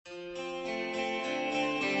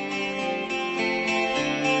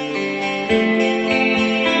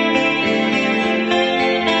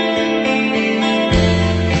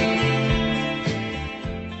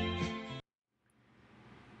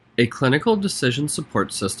A clinical decision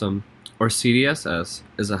support system, or CDSS,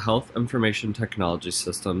 is a health information technology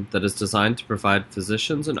system that is designed to provide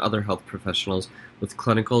physicians and other health professionals with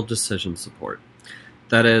clinical decision support.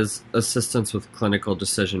 That is, assistance with clinical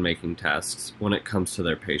decision-making tasks when it comes to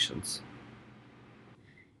their patients.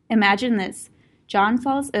 Imagine this. John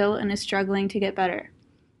falls ill and is struggling to get better.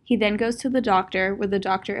 He then goes to the doctor, where the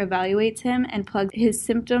doctor evaluates him and plugs his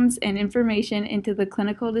symptoms and information into the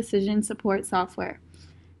clinical decision support software.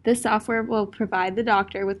 This software will provide the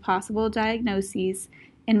doctor with possible diagnoses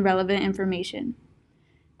and relevant information.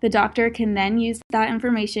 The doctor can then use that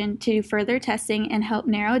information to do further testing and help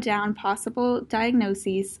narrow down possible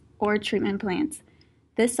diagnoses or treatment plans.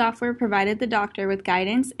 This software provided the doctor with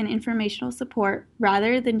guidance and informational support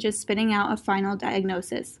rather than just spitting out a final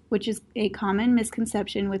diagnosis, which is a common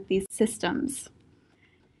misconception with these systems.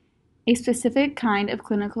 A specific kind of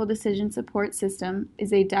clinical decision support system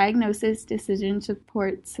is a diagnosis decision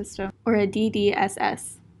support system, or a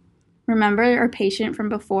DDSS. Remember our patient from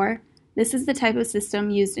before? This is the type of system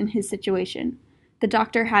used in his situation. The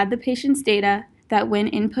doctor had the patient's data that, when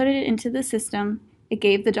inputted into the system, it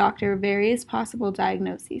gave the doctor various possible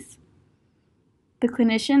diagnoses. The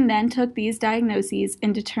clinician then took these diagnoses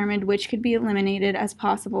and determined which could be eliminated as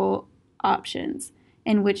possible options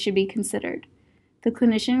and which should be considered. The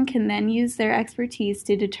clinician can then use their expertise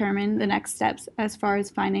to determine the next steps as far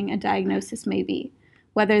as finding a diagnosis may be,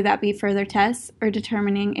 whether that be further tests or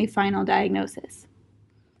determining a final diagnosis.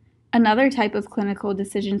 Another type of clinical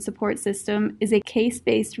decision support system is a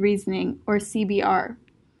case-based reasoning, or CBR.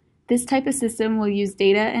 This type of system will use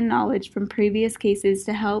data and knowledge from previous cases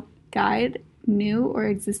to help guide new or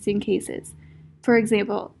existing cases. For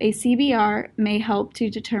example, a CBR may help to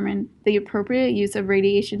determine the appropriate use of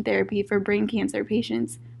radiation therapy for brain cancer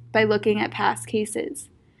patients by looking at past cases.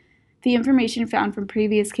 The information found from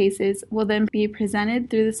previous cases will then be presented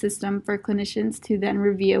through the system for clinicians to then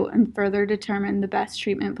review and further determine the best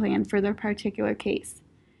treatment plan for their particular case.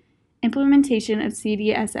 Implementation of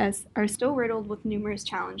CDSS are still riddled with numerous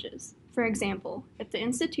challenges. For example, if the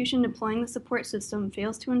institution deploying the support system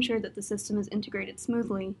fails to ensure that the system is integrated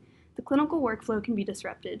smoothly, the clinical workflow can be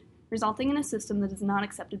disrupted, resulting in a system that is not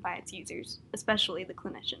accepted by its users, especially the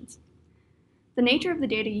clinicians. The nature of the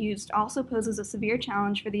data used also poses a severe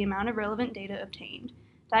challenge for the amount of relevant data obtained.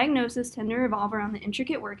 Diagnoses tend to revolve around the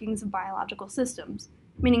intricate workings of biological systems,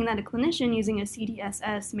 meaning that a clinician using a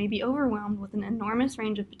CDSS may be overwhelmed with an enormous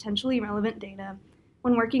range of potentially relevant data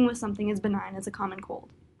when working with something as benign as a common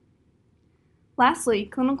cold. Lastly,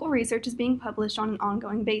 clinical research is being published on an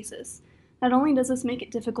ongoing basis. Not only does this make it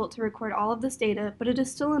difficult to record all of this data, but it is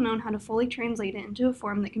still unknown how to fully translate it into a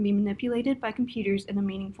form that can be manipulated by computers in a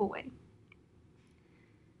meaningful way.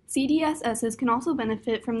 CDSSs can also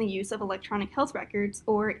benefit from the use of electronic health records,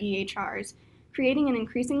 or EHRs, creating an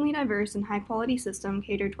increasingly diverse and high-quality system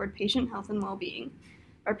catered toward patient health and well-being.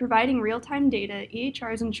 By providing real-time data,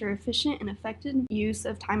 EHRs ensure efficient and effective use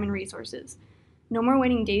of time and resources. No more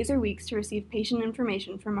waiting days or weeks to receive patient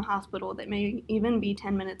information from a hospital that may even be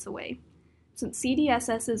 10 minutes away. Since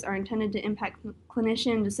CDSSs are intended to impact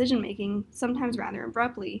clinician decision-making, sometimes rather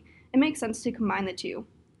abruptly, it makes sense to combine the two.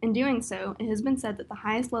 In doing so, it has been said that the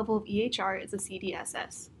highest level of EHR is a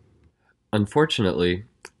CDSS. Unfortunately,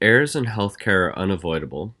 errors in healthcare are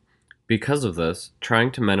unavoidable. Because of this,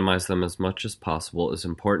 trying to minimize them as much as possible is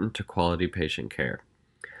important to quality patient care.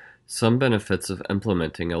 Some benefits of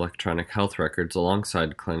implementing electronic health records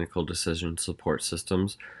alongside clinical decision support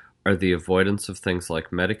systems are the avoidance of things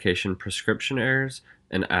like medication prescription errors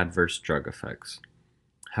and adverse drug effects.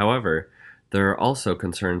 However, there are also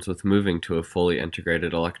concerns with moving to a fully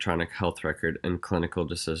integrated electronic health record and clinical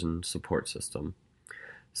decision support system.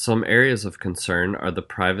 Some areas of concern are the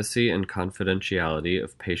privacy and confidentiality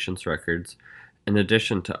of patients' records, in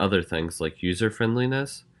addition to other things like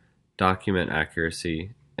user-friendliness, document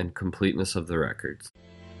accuracy, and completeness of the records.